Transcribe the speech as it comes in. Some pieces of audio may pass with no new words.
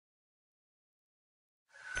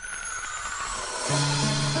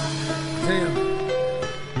Damn.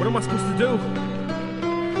 What am I supposed to do?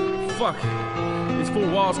 Fuck. These four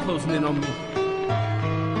walls closing in on me.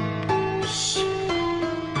 Shit.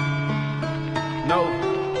 No.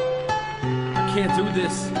 I can't do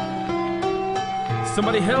this.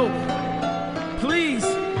 Somebody help. Please.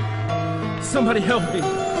 Somebody help me.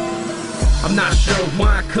 I'm not sure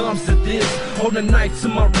why it comes to this. Holding a knife to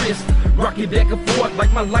my wrist, rocking back and forth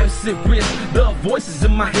like my life's at risk. The voices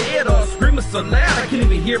in my head are screaming so loud I can't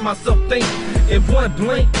even hear myself think. In one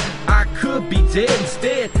blink, I could be dead.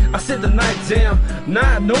 Instead, I set the knife down,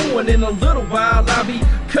 not knowing in a little while I'll be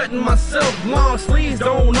cutting myself. Long sleeves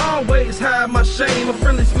don't always hide my shame. A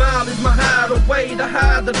friendly smile is my hideaway to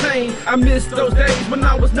hide the pain. I miss those days when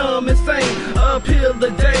I was numb and sane. Uphill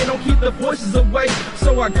the day, don't keep the voices away,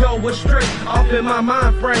 so I go astray off in my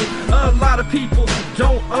mind frame. A lot of people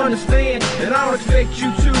don't understand, and I don't expect you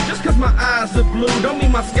to. Just cause my eyes are blue don't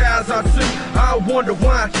mean my skies are too. I wonder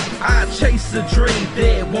why I chase a dream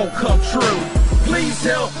that won't come true. Please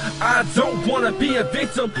help, I don't wanna be a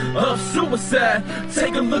victim of suicide.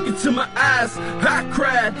 Take a look into my eyes, I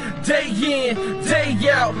cried day in, day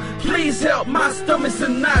out. Please help, my stomach's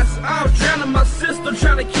in knots. I'm drowning my system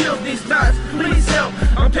trying to kill these thoughts. Please help,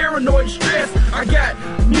 I'm paranoid and stressed. I got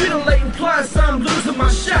mutilating plots, I'm losing my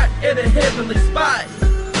shot at a heavenly spot.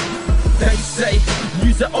 They say,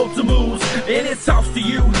 use the ultimate moves, and it talks to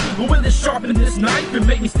you. But will it sharpen this knife and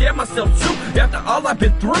make me stab myself too? After all I've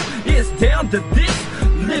been through, it's down to this.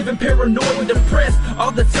 Living paranoid and depressed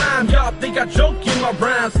all the time. Y'all think I joke in my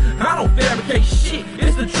rhymes. I don't fabricate shit,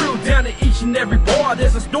 it's the truth. Down to each and every bar,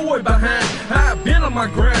 there's a story behind. I've been on my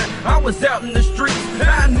grind, I was out in the streets.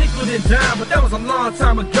 I nickel and dime, but that was a long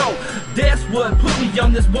time ago. That's what put me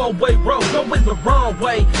on this one-way road, going the wrong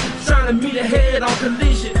way, trying to meet a head-on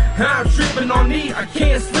collision. I'm tripping on me, I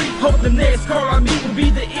can't sleep. Hope the next car I meet will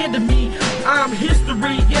be the end of me. I'm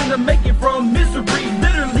history in the making from misery.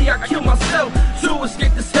 Literally, I kill myself to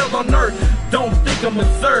escape this hell on earth. Don't think I'm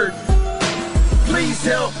absurd. Please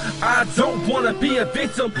help, I don't wanna be a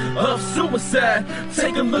victim of suicide.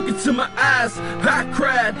 Take a look into my eyes, I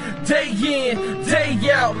cried day in, day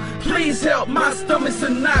out. Please help, my stomach's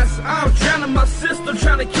in knots. I'm drowning my system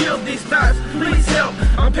trying to kill these thoughts. Please help,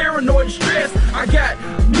 I'm paranoid and stressed. I got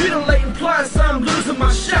mutilating plots, I'm losing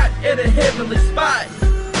my shot at a heavenly spot.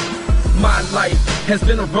 My life has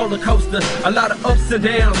been a roller coaster, a lot of ups and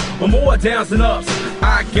downs, but more downs than ups.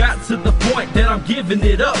 I got to the point that I'm giving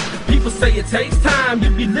it up. People say it takes time,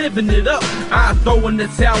 you be living it up. I throw in the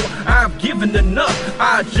towel, I've given enough.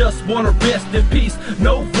 I just wanna rest in peace,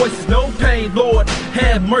 no voices, no pain. Lord,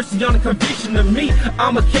 have mercy on the conviction of me.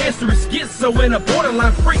 I'm a cancerous schizo and a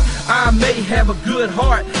borderline freak. I may have a good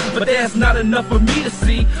heart, but that's not enough for me to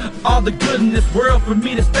see all the good in this world for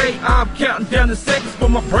me to stay. I'm counting down the seconds for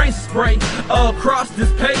my brain to spray. Across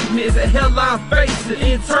this pavement is a hell I'm facing,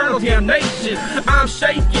 eternal damnation. I'm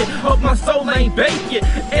shaking, hope my soul ain't baking.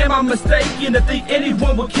 Am I mistaken to think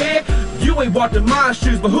anyone would care? You ain't walked in my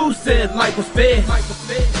shoes, but who said life was fair?